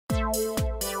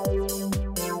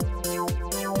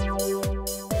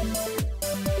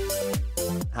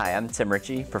Hi, I'm Tim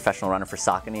Ritchie, professional runner for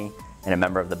Saucony and a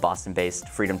member of the Boston-based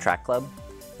Freedom Track Club.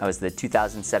 I was the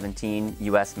 2017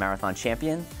 US Marathon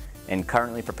Champion and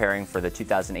currently preparing for the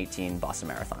 2018 Boston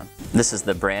Marathon. This is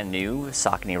the brand new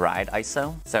Saucony Ride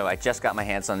ISO. So I just got my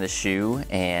hands on this shoe,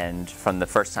 and from the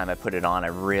first time I put it on, I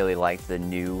really liked the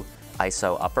new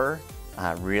ISO upper,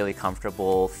 really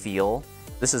comfortable feel.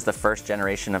 This is the first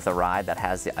generation of the Ride that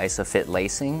has the ISOFIT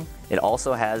lacing. It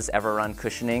also has EverRun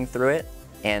cushioning through it.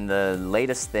 And the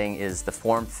latest thing is the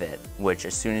Form Fit, which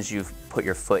as soon as you put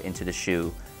your foot into the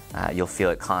shoe, you'll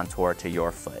feel it contour to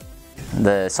your foot.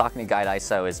 The Saucony Guide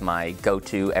ISO is my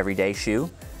go-to everyday shoe,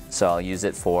 so I'll use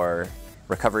it for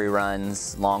recovery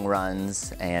runs, long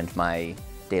runs, and my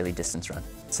daily distance run.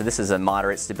 So this is a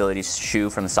moderate stability shoe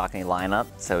from the Saucony lineup,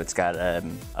 so it's got a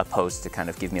post to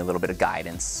kind of give me a little bit of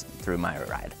guidance through my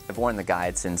ride. I've worn the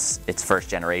Guide since its first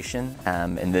generation,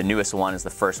 and the newest one is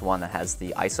the first one that has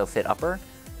the ISOFIT upper,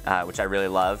 which I really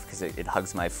love because it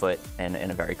hugs my foot in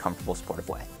a very comfortable, supportive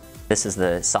way. This is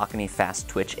the Saucony Fast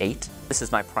Twitch 8. This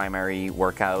is my primary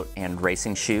workout and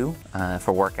racing shoe.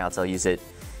 For workouts, I'll use it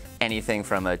anything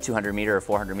from a 200 meter or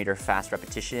 400 meter fast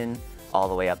repetition all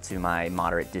the way up to my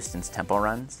moderate distance tempo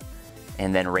runs.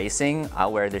 And then racing,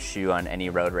 I'll wear this shoe on any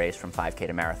road race from 5K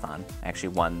to marathon. I actually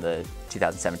won the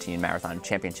 2017 Marathon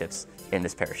Championships in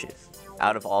this pair of shoes.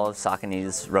 Out of all of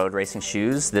Saucony's road racing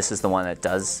shoes, this is the one that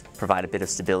does provide a bit of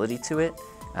stability to it,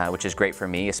 which is great for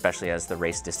me, especially as the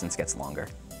race distance gets longer.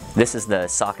 This is the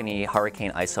Saucony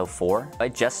Hurricane ISO 4. I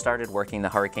just started working the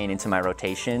Hurricane into my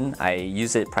rotation. I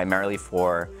use it primarily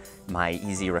for my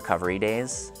easy recovery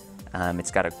days.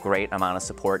 It's got a great amount of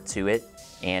support to it,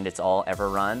 and it's all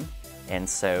EverRun. And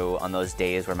so on those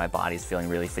days where my body's feeling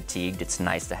really fatigued, it's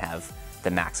nice to have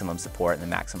the maximum support and the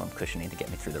maximum cushioning to get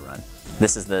me through the run.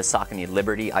 This is the Saucony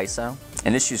Liberty ISO.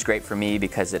 And this shoe's great for me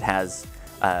because it has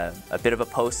a bit of a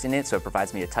post in it, so it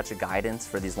provides me a touch of guidance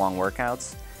for these long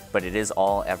workouts. But it is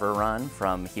all EverRun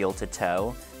from heel to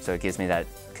toe, so it gives me that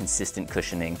consistent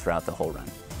cushioning throughout the whole run.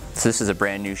 So this is a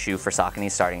brand new shoe for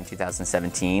Saucony starting in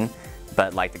 2017,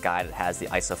 but like the Guide, it has the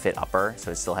ISOFIT upper,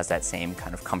 so it still has that same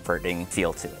kind of comforting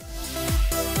feel to it.